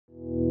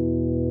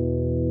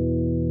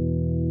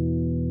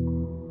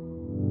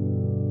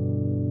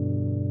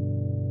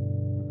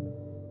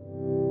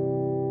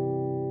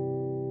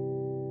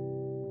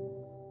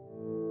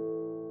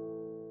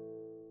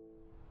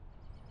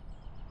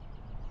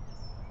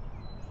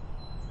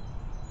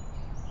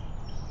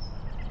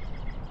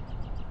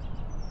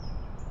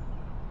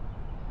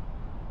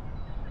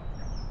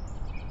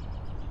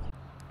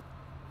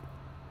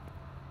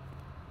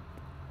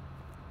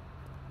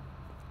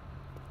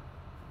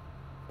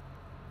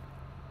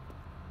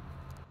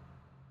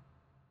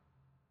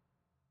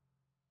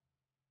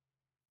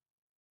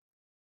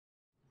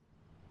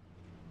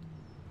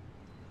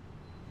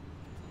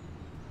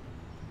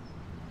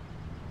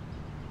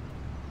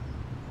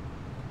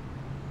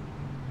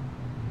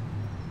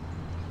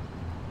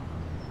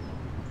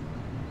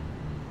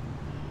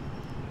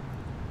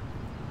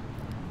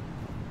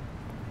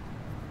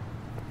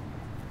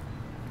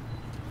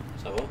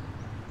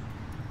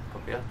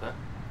pire, toi?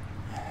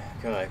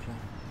 Correct, là.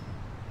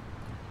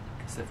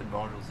 Qu'est-ce que ça fait de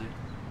bon aujourd'hui?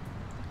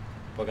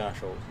 Pas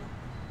grand-chose.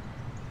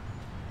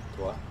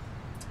 Toi?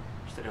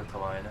 J'étais allé au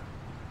travail, là.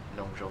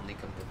 Longue journée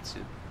comme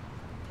d'habitude.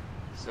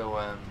 So,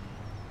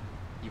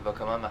 il va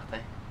comment, Martin?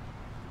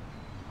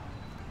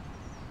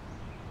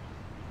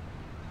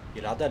 Il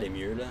a l'air d'aller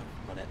mieux, là,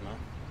 honnêtement.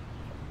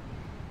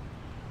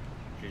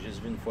 J'ai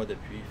juste vu une fois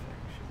depuis, fait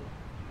que je sais pas.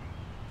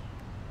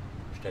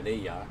 J'étais allé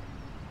hier.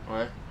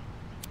 Ouais.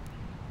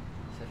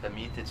 Sa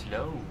famille, étais-tu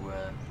là ou...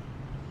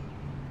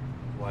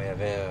 Ouais, il y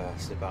avait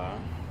ses parents.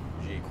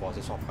 J'ai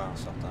croisé son frère en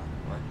sortant.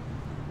 Ouais.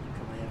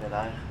 Comment il avait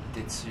l'air?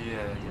 T'es-tu... il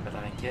avait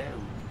l'air inquiet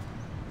ou...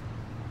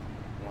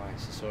 Ouais,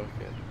 c'est sûr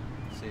que,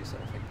 tu sais, ça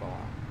l'affecte pas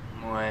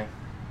mal. Ouais.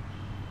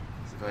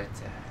 Ça doit être...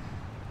 ça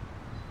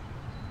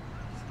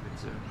doit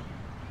être dur.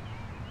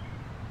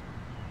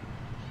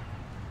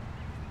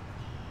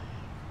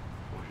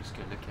 Faut juste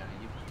que Luc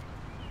arrive.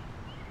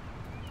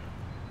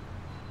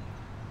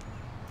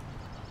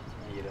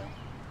 Il est là.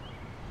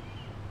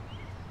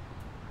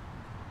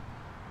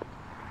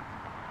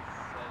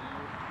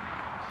 Salut.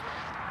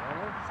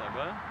 Ça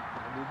va?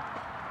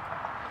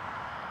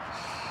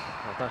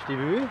 Attends, je t'ai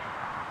vu?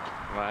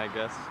 Ouais, I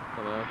guess.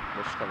 Ça va.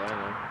 Moi, je travaille,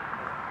 man.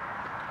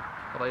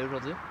 Travailler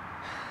aujourd'hui?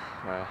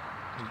 Ouais.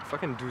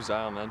 Fucking 12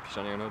 heures, man, puis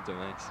j'en ai un autre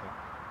demain, ça.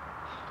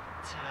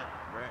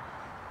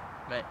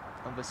 Ben,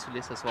 on va se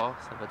saouler ce soir,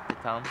 ça va te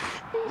détendre.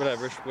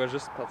 Whatever, je pourrais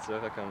juste partir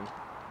à comme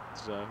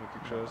 10 heures ou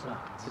quelque chose.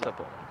 C'est pas.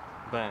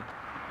 Ben,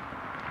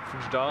 faut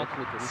que je dors.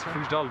 Faut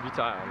que je dors 8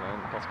 heures, man.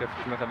 Parce que faut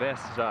que je me réveille à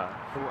 6 heures.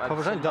 Pas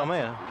besoin de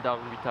dormir, hein? Il dort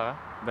 8 heures.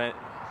 Ben.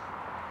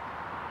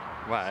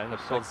 Ouais, la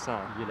plupart du temps.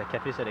 Le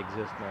café, ça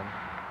existe, man.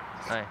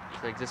 Ouais,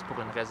 ça existe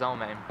pour une raison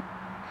même.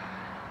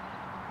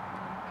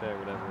 Ok,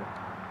 whatever.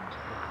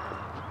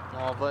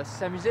 On va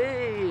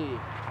s'amuser!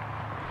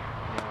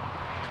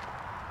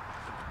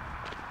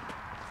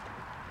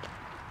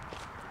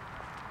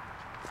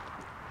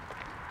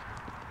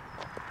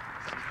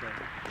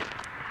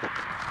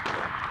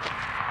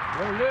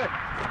 Bon, Luc!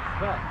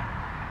 Ouais.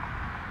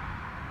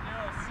 Yo,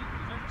 si,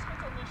 je vais juste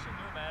retourner chez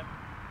nous, man.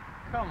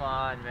 Come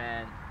on,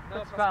 man. Non, tu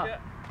parce parles? que.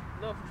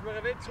 Non, faut que je me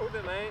réveille tôt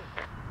demain.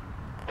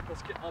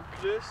 Parce que, en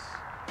plus.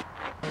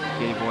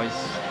 Ok, boys.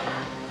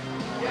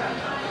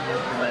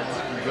 Let's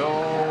go!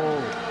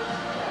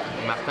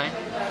 Martin?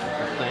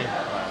 Martin.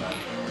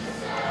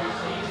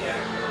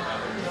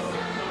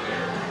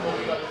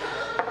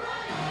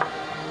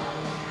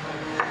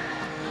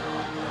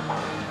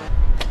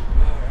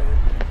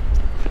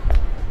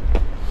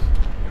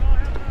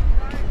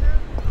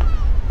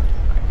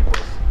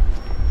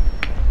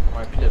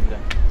 Ouais, puis le blanc.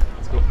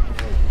 Let's go.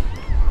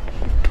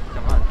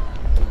 Come on.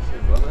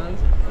 C'est bon, man.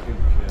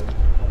 Fucking good.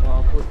 On va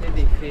rencontrer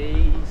des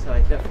filles, ça va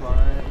être le fun,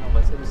 on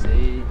va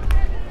s'amuser.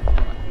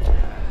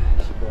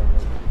 Je sais pas,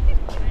 man.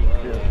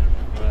 Ouais,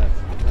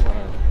 c'est bon,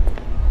 man.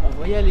 On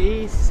va y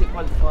aller, si c'est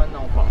pas le fun,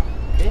 on part.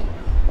 Ok?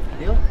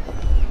 Deal?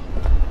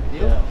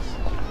 Deal?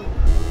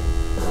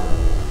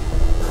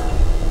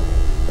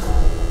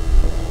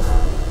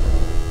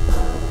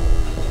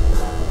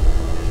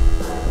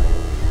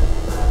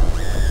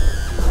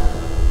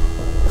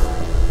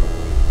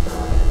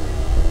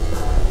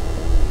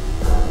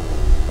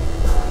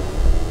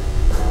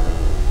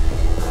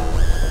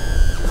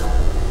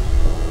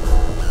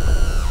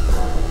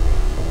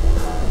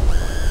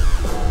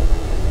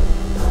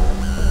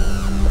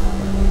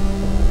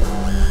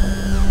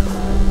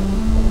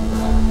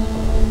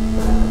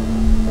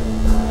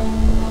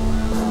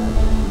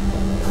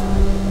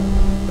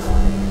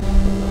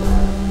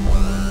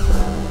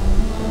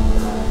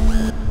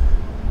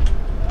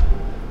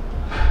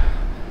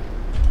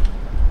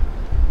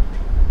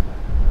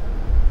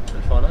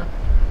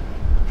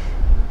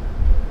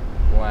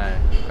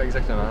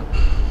 Exactement.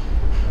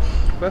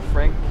 Pourquoi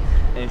Frank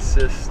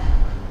insiste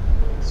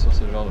sur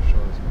ce genre de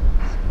choses?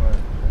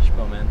 Je sais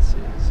pas, man,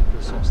 c'est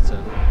plus son style.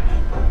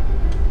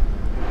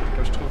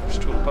 Comme je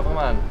trouve pas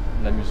vraiment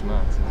l'amusement,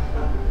 tu sais.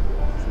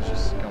 C'est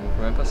juste qu'on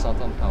peut même pas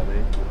s'entendre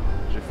parler.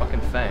 J'ai fucking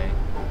faim.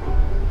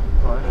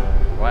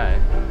 Ouais. Ouais.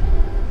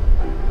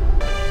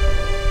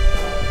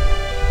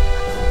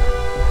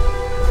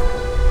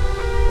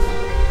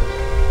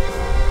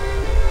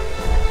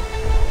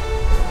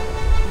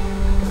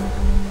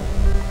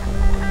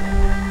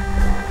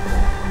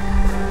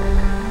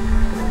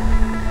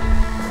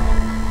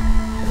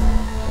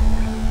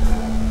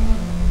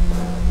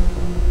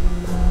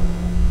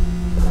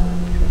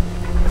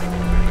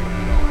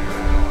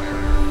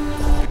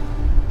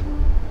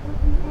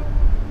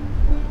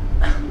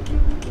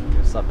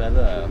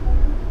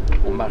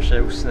 On marchait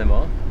au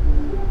cinéma,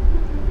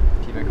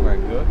 puis il y avait comme un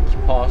gars qui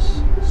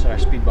passe sur un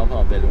speed bump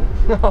en vélo.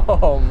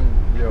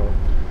 Yo.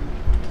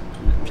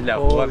 Puis la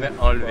roue avait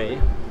enlevé,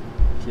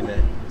 puis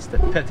il s'était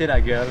pété la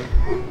gueule.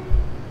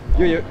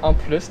 Yo, en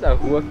plus, la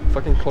roue a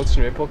fucking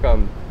continué pour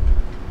comme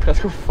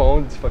presque au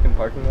fond du fucking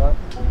parking lot.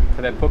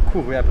 Fallait pas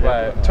courir après.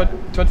 Ouais,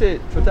 toi t'es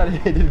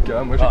allé aider le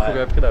gars, moi j'ai couru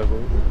après la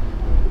roue.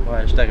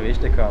 Ouais, j'étais arrivé,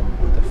 j'étais comme,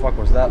 what the fuck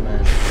was that, man?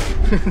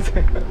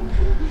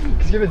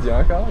 Qu'est-ce qu'il avait dit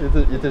encore?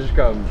 Il était juste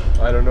comme,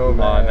 I don't know,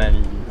 man. Ouais, man,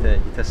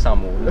 il était sans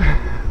mots. Là.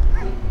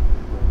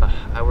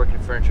 I work in a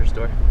furniture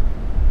store.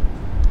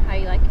 How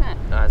you liking it?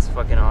 It's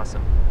fucking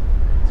awesome.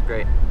 It's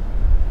great.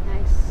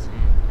 Nice.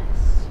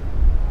 Nice.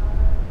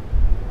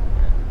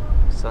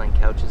 Yeah. Selling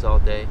couches all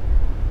day.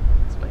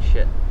 It's my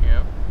shit, you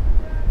know?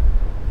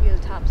 You're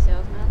the top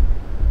salesman?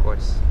 Of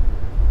course.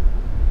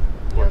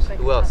 Of You course. look like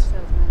Who a else? top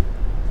salesman.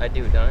 I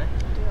do, don't I? You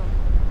do.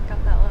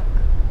 Got that look.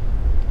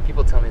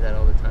 People tell me that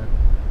all the time.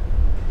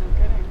 No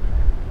kidding.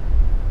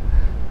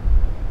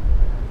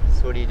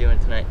 So what are you doing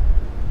tonight?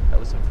 Out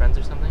with some friends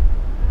or something?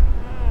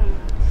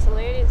 It's a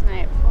ladies'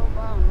 night, full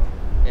blown.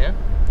 Yeah?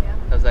 Yeah.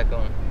 How's that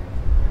going?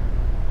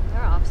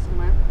 They're off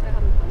somewhere. They're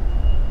having fun.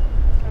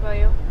 What about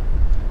you?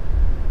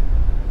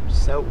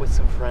 Just out with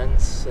some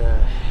friends,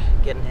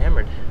 getting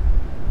hammered.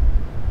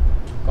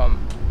 Comme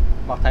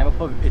Martin n'a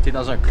pas été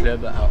dans un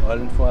club à Hall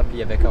une fois, puis il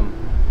y avait comme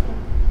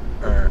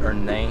un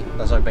nain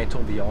dans un bain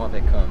tourbillon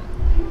avec comme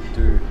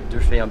deux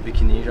filles en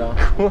bikini, genre.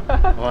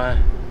 Ouais,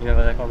 il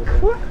m'avait raconté ça.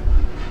 Quoi?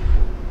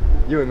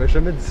 Yo, il m'a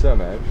jamais dit ça,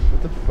 man.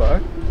 What the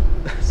fuck?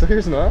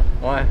 Sérieusement?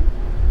 Ouais.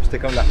 C'était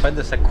comme la fête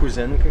de sa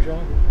cousine ou quelque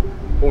chose.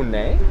 Au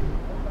nain?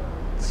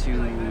 To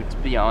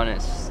be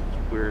honest,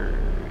 we're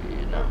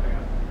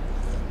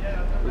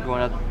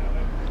going out,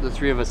 the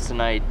three of us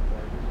tonight,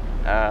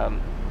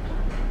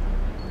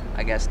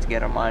 I guess to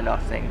get our mind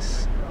off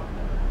things.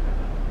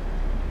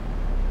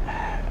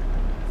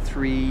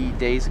 3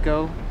 days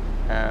ago,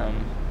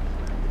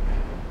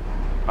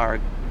 our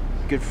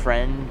good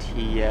friend,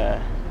 he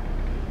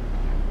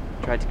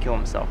tried to kill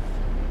himself.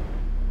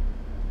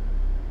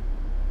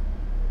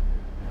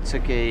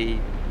 Took a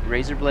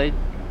razor blade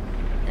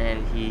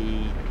and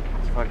he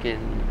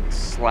fucking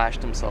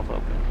slashed himself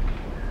open.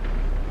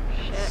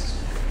 Shit. It's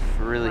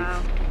really,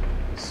 Wow.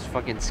 it's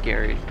fucking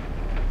scary.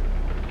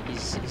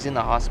 He's in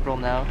the hospital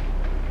now.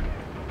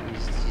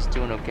 He's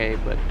doing okay,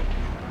 but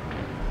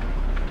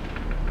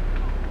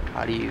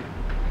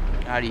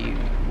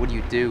what do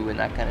you do in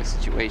that kind of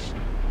situation?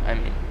 I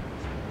mean,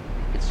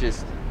 it's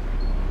just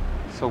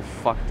so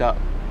fucked up.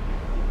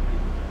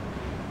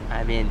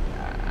 I mean,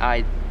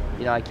 I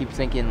keep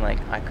thinking like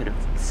I could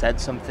have said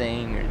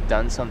something or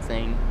done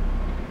something.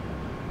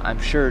 I'm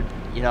sure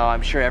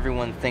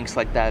everyone thinks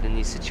like that in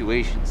these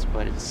situations,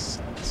 but it's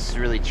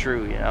really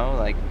true, you know?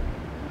 Like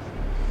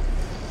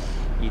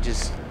you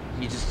just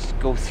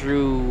go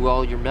through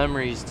all your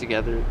memories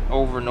together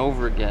over and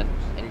over again,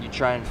 and you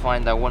try and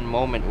find that one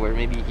moment where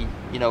maybe he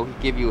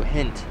gave you a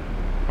hint,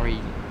 or he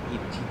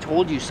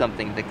told you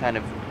something to kind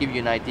of give you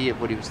an idea of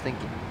what he was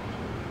thinking.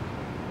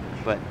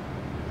 But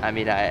I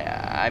mean,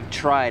 I've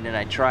tried and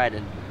I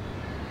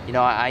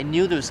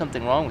knew there was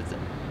something wrong with him.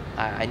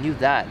 I knew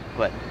that,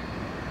 but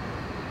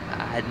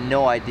I had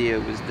no idea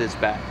it was this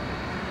bad.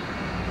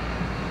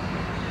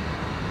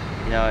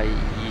 You know,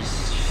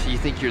 you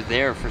think you're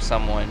there for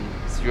someone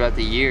throughout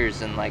the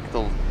years, and like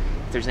if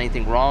there's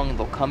anything wrong,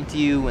 they'll come to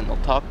you and they'll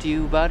talk to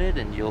you about it,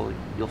 and you'll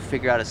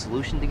figure out a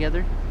solution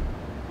together.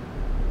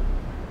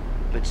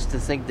 But just to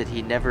think that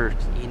he never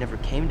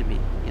came to me,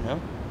 you know?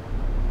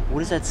 What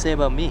does that say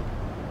about me?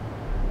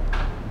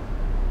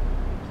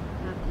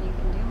 Nothing you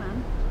can do,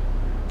 man.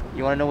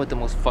 You want to know what the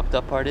most fucked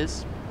up part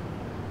is?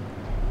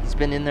 He's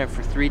been in there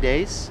for 3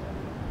 days,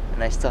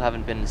 and I still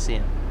haven't been to see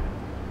him.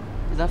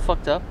 Is that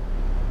fucked up?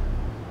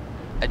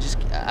 I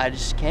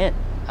just can't.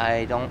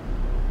 I don't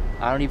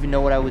even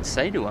know what I would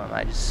say to him.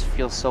 I just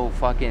feel so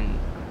fucking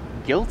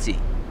guilty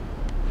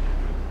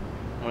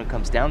when it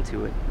comes down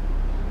to it.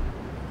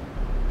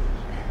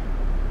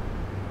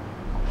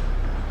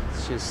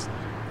 It's just,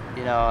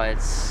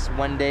 it's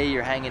one day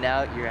you're hanging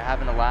out, you're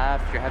having a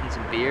laugh, you're having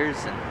some beers,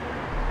 and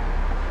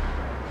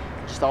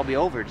it'll just all be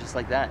over just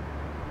like that.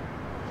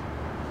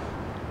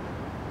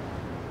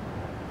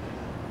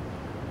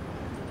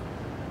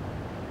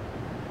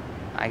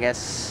 I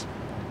guess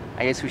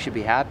we should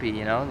be happy,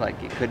 you know?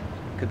 Like it could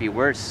be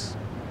worse.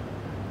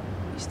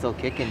 He's still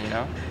kicking, you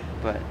know?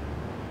 But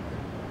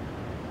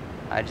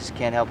I just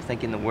can't help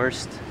thinking the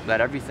worst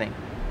about everything.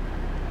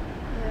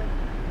 Yeah.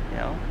 You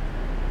know?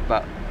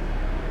 About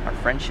our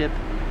friendship,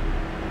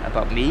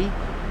 about me,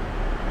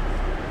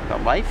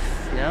 about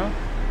life, you know?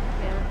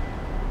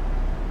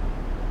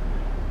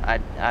 Yeah.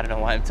 I don't know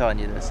why I'm telling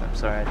you this. I'm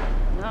sorry. I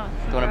No.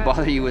 don't want to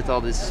bother you with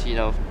all this,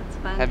 It's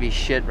fine. heavy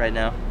shit right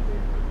now.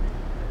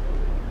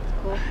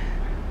 Cool.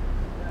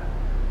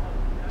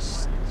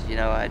 Just,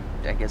 I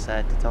guess I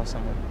had to tell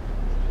someone.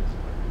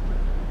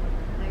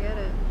 I get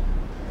it.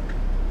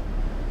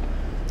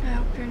 I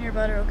hope you and your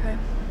bud are okay.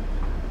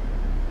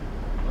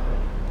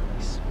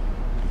 Thanks.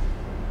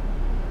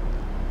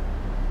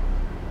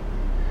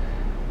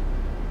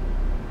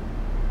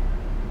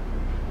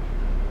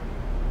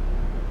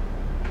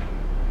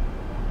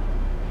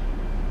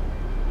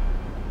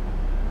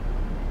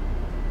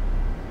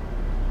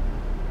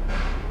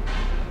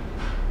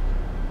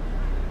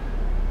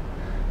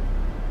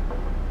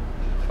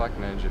 Fuck,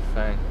 man, j'ai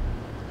faim.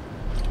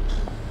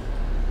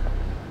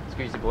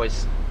 Excuse you,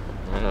 boys.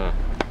 Voilà.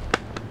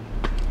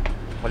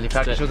 On va aller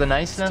faire quelque chose de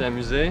nice, Tu là? t'es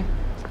amusé?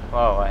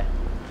 Ouais.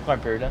 Prends un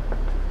peu, là.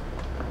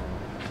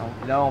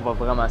 Là, on va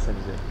vraiment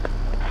s'amuser.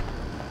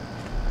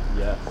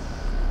 Yes.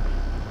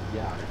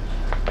 Yeah.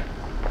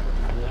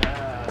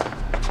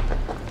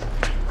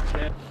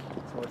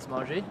 So let's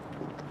manger?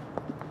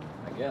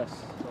 I guess.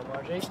 So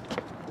manger?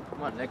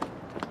 Come on, Nick.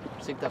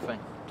 C'est que t'as faim.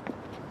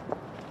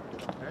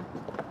 Hein?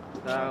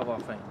 T'as avoir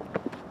faim.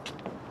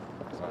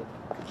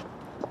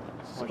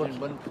 Manger une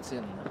bonne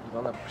poutine.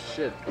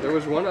 Shit. There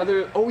was one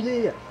other. Oh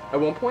yeah. At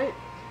one point,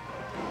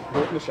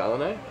 both Michelle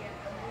and I,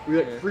 we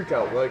like freak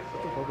out. We're like,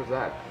 what the fuck was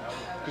that?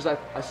 Because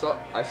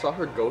I saw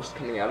her ghost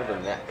coming out of her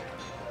neck.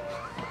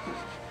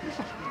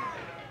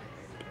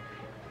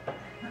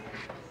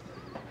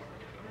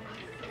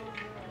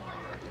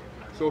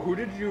 So who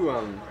did you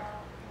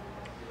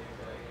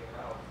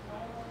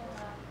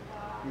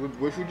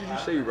Which did you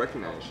say you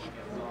recognized?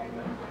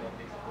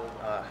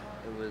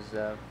 It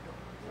was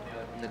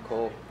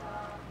Nicole.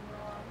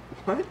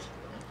 What?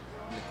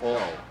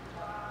 Nicole.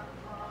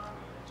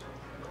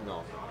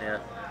 No. Yeah.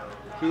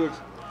 He looks.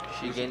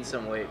 She gained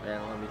some weight,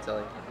 man, let me tell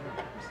you.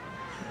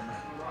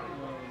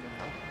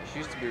 She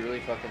used to be really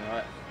fucking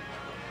hot.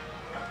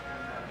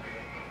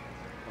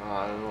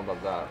 I don't know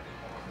about that.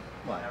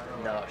 What?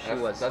 No, she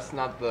was. That's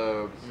not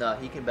the. No,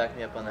 he can back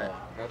me up on that.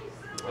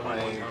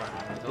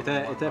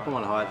 était pas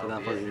mal hot la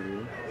dernière fois que j'ai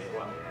vu.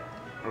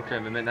 Ok,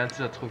 mais maintenant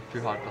tu la trouves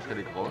plus hot parce qu'elle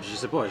est grosse. Je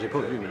sais pas, j'ai pas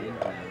vu, mais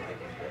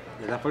la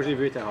dernière fois que j'ai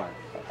vu, elle était hot.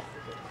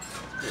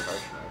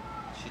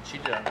 She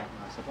cheated on me.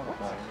 C'est pas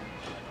encore.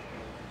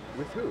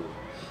 With who?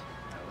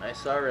 I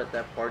saw her at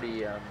that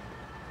party at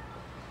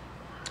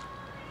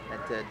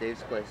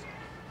Dave's place.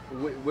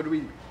 What do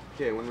we?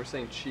 Okay, when we're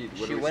saying cheat,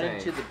 what She are we went saying?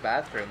 into the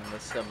bathroom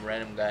with some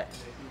random guy.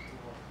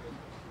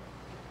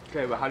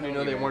 Okay, but how do you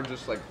know they weren't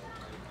just like,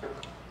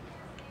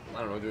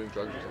 I don't know, doing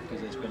drugs or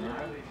something?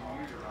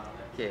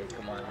 Okay,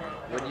 come on, man.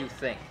 What do you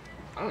think?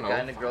 I don't A guy know.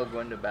 and a girl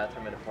going to a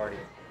bathroom at a party.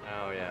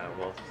 Oh yeah,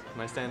 well,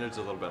 my standard's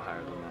a little bit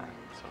higher than that,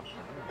 so.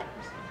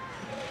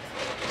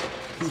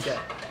 This guy.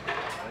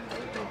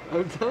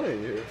 I'm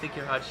telling you. You think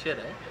you're hot shit,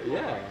 eh?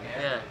 Yeah.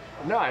 Yeah.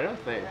 No, I don't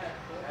think.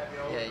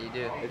 Yeah, you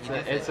do. It's You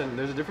do think.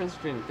 there's a difference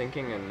between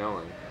thinking and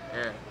knowing.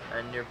 Yeah,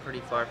 and you're pretty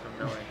far from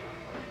knowing.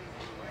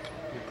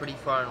 You're pretty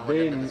far on one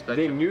They end of the they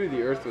spectrum. knew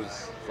the Earth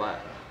was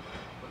flat.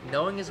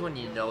 Knowing is when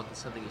you know that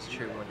something is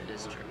true when it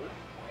is true.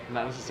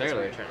 Not That's what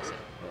necessarily. you're trying to say.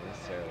 Not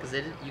necessarily.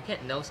 Because you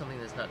can't know something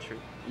that's not true.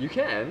 You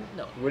can.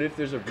 No. What if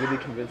there's a really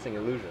convincing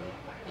illusion?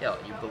 Yo,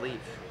 you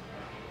believe.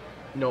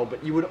 No,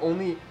 but you would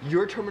only.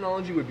 Your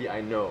terminology would be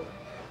I know.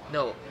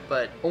 No,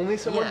 but Only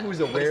someone yeah, who's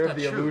but it's aware not of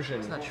the true. illusion.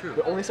 It's not true.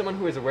 But only someone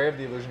who is aware of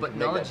the illusion But can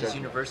make that knowledge is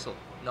judgment. universal.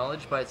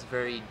 Knowledge, by its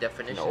very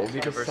definition, No, is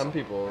because universal. some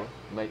people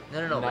might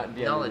No, not but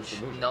be under this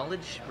illusion.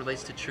 knowledge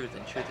relates to truth,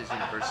 and truth is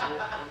universal.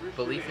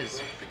 Belief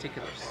is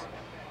particulars.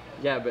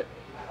 Yeah, but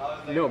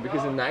no,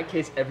 because in that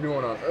case,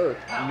 everyone on Earth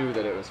knew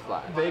that it was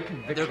flat. They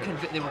conviction.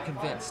 They were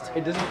convinced.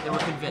 It doesn't. They were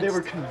convinced. They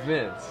were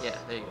convinced. Yeah,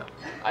 there you go.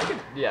 I could.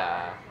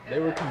 Yeah, they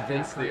were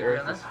convinced Can we the agree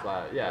Earth on is that?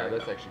 flat. Yeah,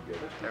 that's actually good.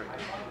 There we go.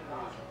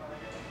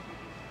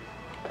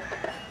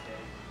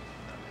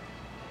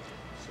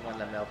 Someone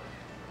let me help.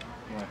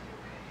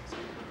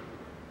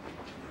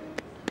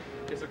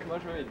 Ok, so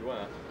comment je mets mes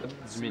doigts?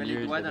 Du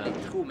milieu. doigts dans les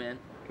dedans. trous, man.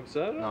 Comme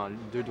ça, là? Non,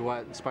 deux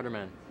doigts,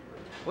 Spider-Man.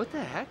 What the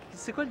heck?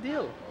 C'est quoi le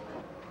deal?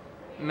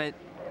 Mais...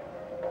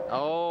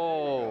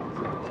 Oh!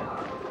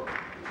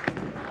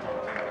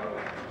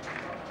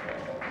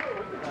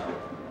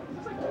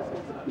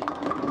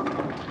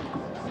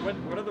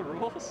 What are the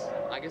rules?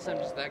 I guess I'm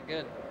just that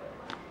good.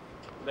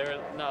 They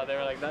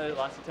were like that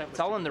last attempt. It's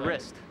all on the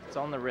wrist. It's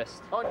all on the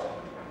wrist.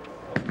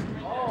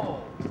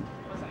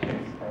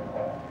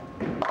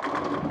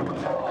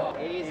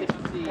 Et c'est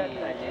parti.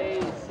 Et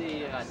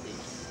c'est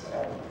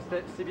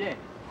raté. C'est bien.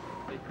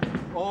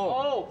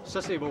 Oh!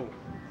 Ça, c'est beau.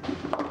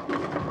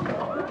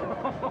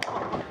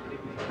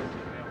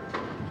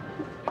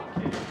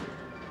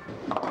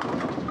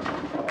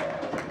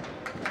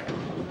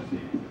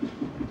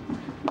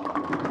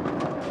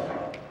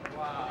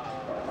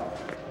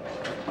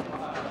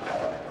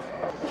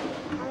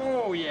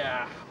 Oh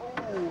yeah.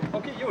 Oh.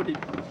 Ok, yo,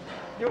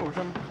 je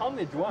vais me prendre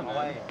les doigts,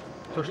 man.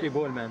 Touche les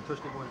boules, man. Touche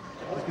les boules.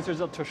 Qu'est-ce que tu veux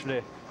dire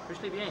touche-les?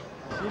 Touche-les bien.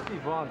 Si tu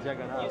vas en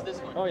diagonale. Use this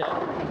one. Oh yeah.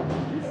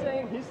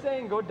 He's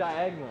saying go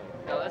diagonal.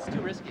 No, that's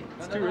too risky.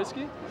 It's too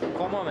risky?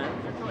 Crois-moi, man.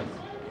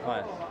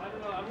 Ouais.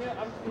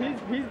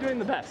 He's doing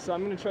the best, so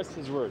I'm gonna trust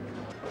his word.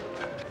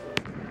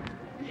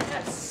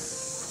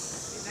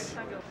 Yes!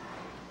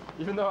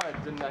 Even though I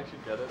didn't actually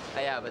get it.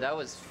 Yeah, but that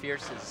was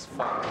fierce as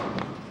fuck.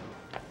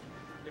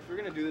 If we're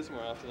gonna do this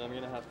more often, I'm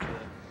gonna have to.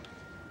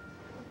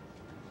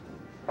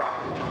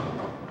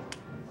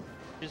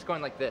 You're just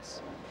going like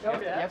this. Oh,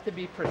 You have to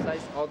be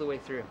precise all the way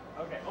through.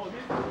 Okay. Oh,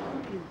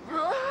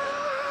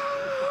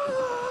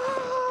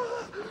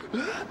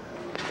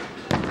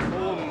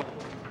 Boom.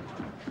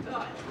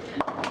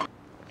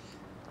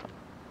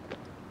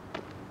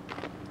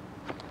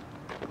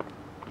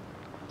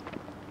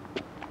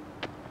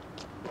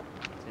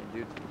 Same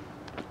dude.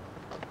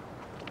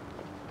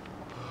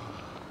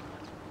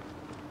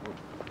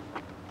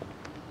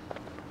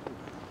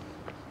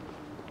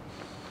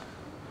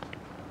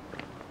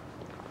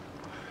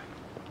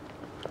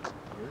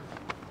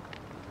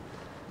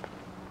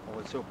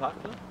 C'est au parc,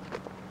 là?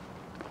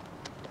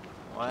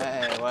 Ouais.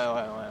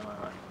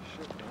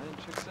 Shit, man,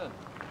 check ça.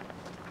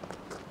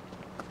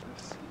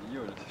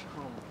 Yo, le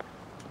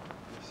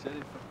ciel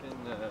est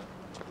fucking...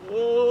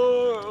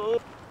 Oh!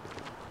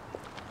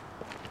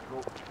 Go.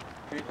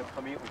 Puis le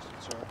premier au-dessus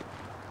de ça.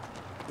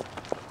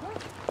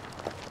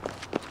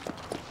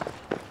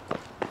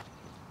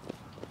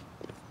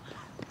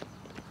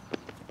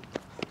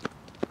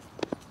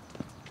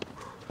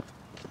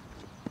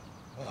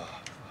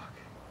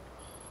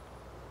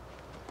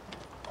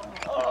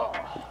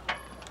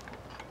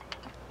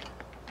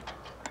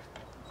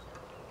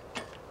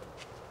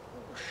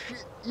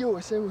 Yo,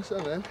 essaye-moi ça,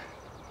 man.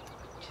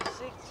 Qu'est-ce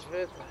que tu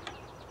fais, toi?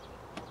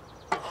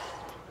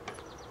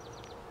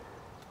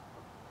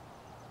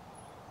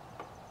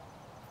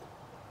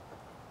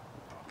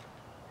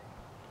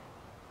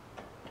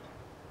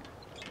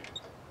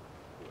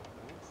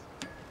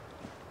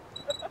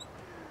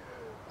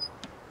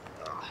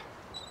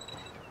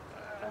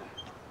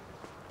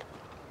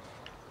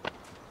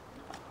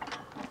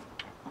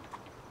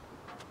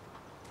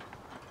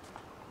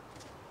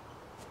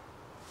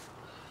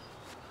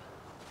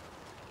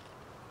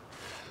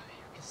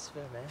 Qu'est-ce que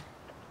tu fais, man?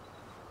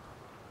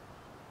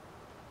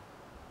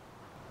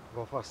 Ils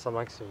vont faire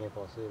semblant que c'est rien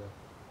passé, là.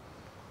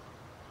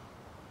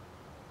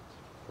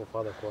 Faut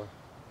faire de quoi?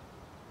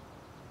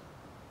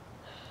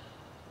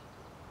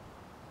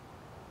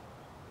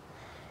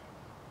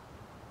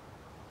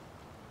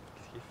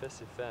 Qu'est-ce qu'il fait,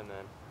 c'est fait,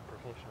 man. On peut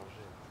rien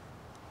changer.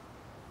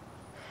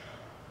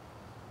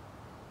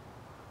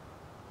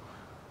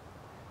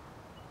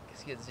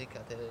 Qu'est-ce qu'il a dit quand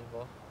t'es allé le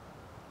voir?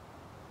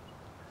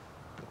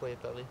 De quoi il a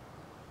parlé?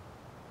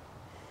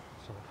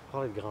 Ça va pas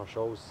parler de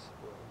grand-chose.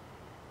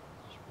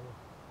 Je sais pas.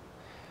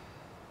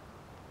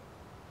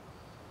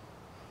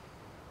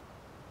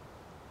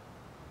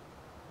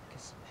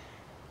 Qu'est-ce...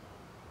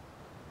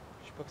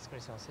 Je sais pas ce qu'on est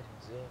censé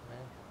lui dire,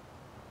 man.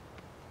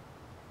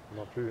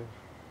 Non plus.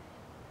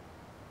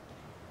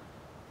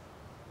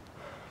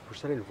 Faut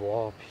juste aller le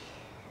voir, puis...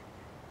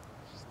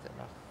 C'est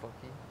tellement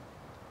fucké.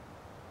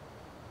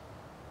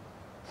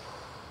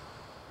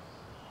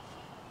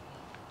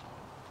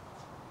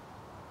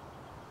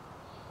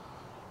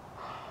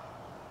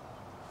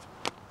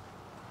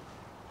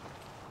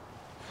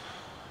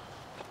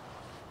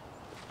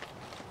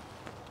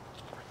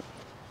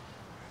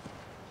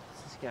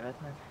 C'est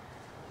cigarette, man.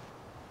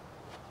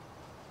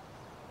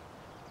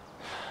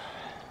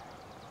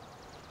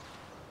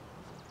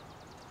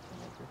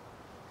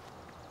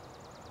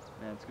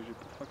 Mais ce que j'ai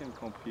pas fucking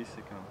compris,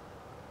 c'est comme.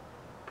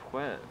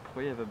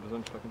 Pourquoi il avait besoin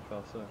de fucking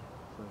faire ça?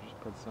 Ça n'a juste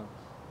pas de sens.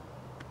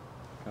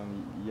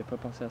 Comme, il a pas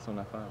pensé à son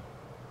affaire.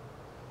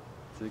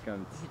 Tu sais,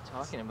 comme. What are you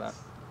talking about?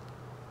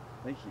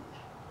 Like,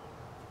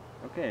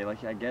 okay,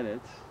 like, I get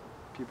it.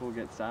 People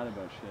get sad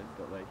about shit,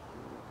 but like,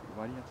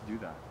 why do you have to do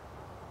that?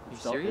 You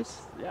It's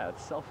serious? Yeah,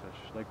 it's selfish.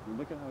 Like,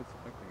 look at how it's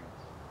affecting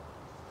us.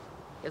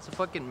 It's a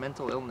fucking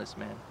mental illness,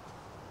 man.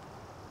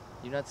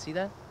 You not see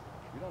that?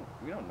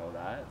 We don't know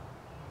that.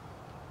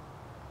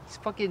 He's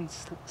fucking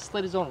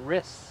slit his own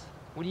wrists.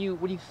 What do you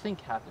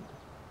think happened?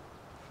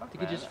 Fuck,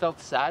 Think he man. just felt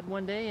sad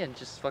one day and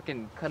just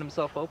fucking cut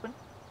himself open?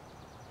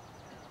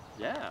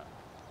 Yeah.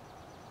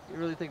 You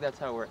really think that's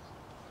how it works?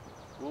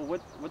 Well,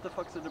 what the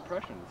fuck's a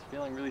depression? It's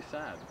feeling really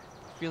sad.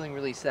 Feeling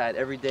really sad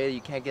every day.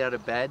 You can't get out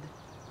of bed.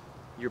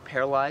 You're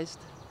paralyzed.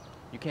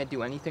 You can't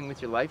do anything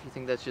with your life. You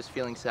think that's just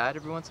feeling sad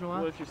every once in a while?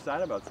 Well, if you're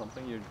sad about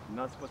something, you're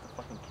not supposed to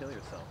fucking kill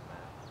yourself, man.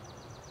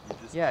 You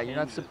just Yeah, you're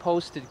not change it.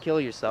 supposed to kill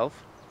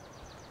yourself.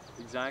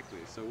 Exactly.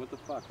 So what the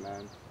fuck,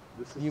 man?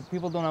 This is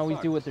People don't always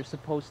do what fucked. they're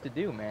supposed to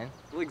do, man.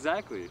 Well,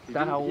 exactly.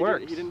 That how it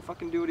works. He didn't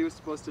fucking do what he was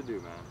supposed to do,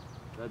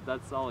 man.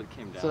 That's all it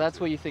came down So that's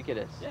to. what you think it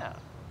is? Yeah.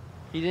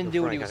 He didn't Yo,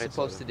 do what he Frank, was arrête ça,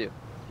 supposed to là. do.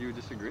 Do you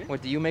disagree?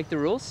 What, do you make the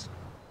rules?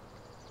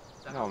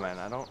 No, man.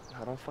 I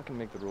don't fucking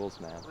make the rules,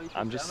 man. Well, you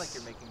I'm sound just like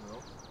you're making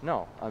rules.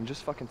 No, I'm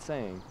just fucking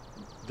saying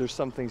there's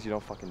some things you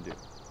don't fucking do.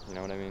 You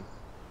know what I mean?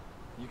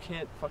 You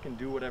can't fucking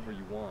do whatever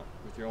you want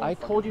with your own I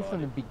fucking told you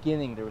from the body.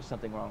 beginning there was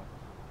something wrong.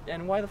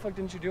 And why the fuck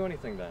didn't you do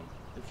anything then?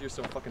 If you're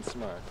so fucking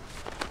smart.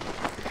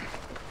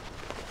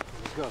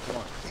 Let's go, come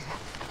on.